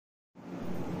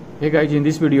Hey guys, in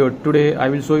this video today I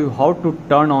will show you how to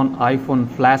turn on iPhone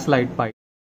flashlight by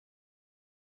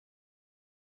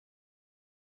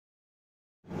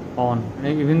on,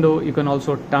 even though you can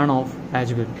also turn off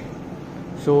as well.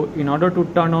 So in order to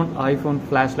turn on iPhone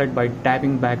flashlight by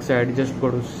tapping backside, just go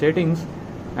to settings,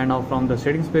 and now from the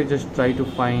settings page just try to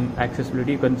find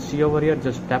accessibility. You can see over here,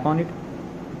 just tap on it.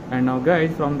 And now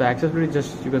guys, from the accessibility,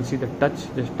 just you can see the touch,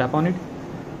 just tap on it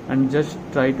and just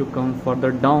try to come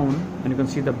further down, and you can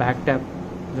see the back tap,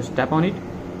 just tap on it.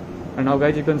 And now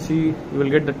guys, you can see you will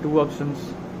get the two options,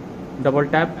 double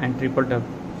tap and triple tap.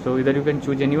 So either you can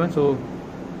choose anyone. So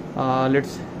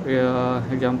let's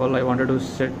example, I wanted to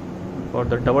set for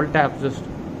the double tap, just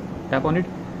tap on it.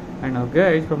 And now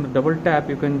guys, from the double tap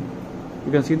you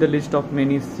can see the list of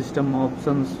many system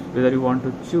options whether you want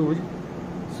to choose.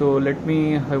 So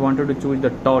I wanted to choose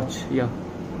the torch.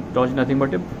 Torch, nothing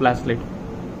but a flashlight.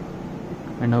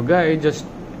 And now guys, just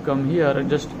come here and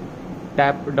just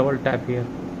double tap here.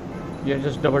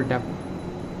 Just double tap.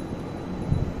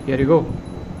 Here you go.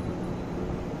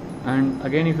 And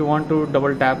again, if you want to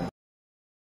double tap,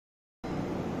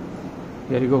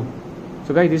 here you go.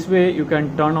 So guys, this way you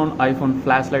can turn on iPhone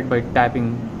flashlight by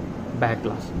tapping back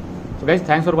glass. So guys,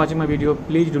 thanks for watching my video.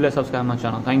 Please do subscribe my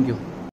channel. Thank you.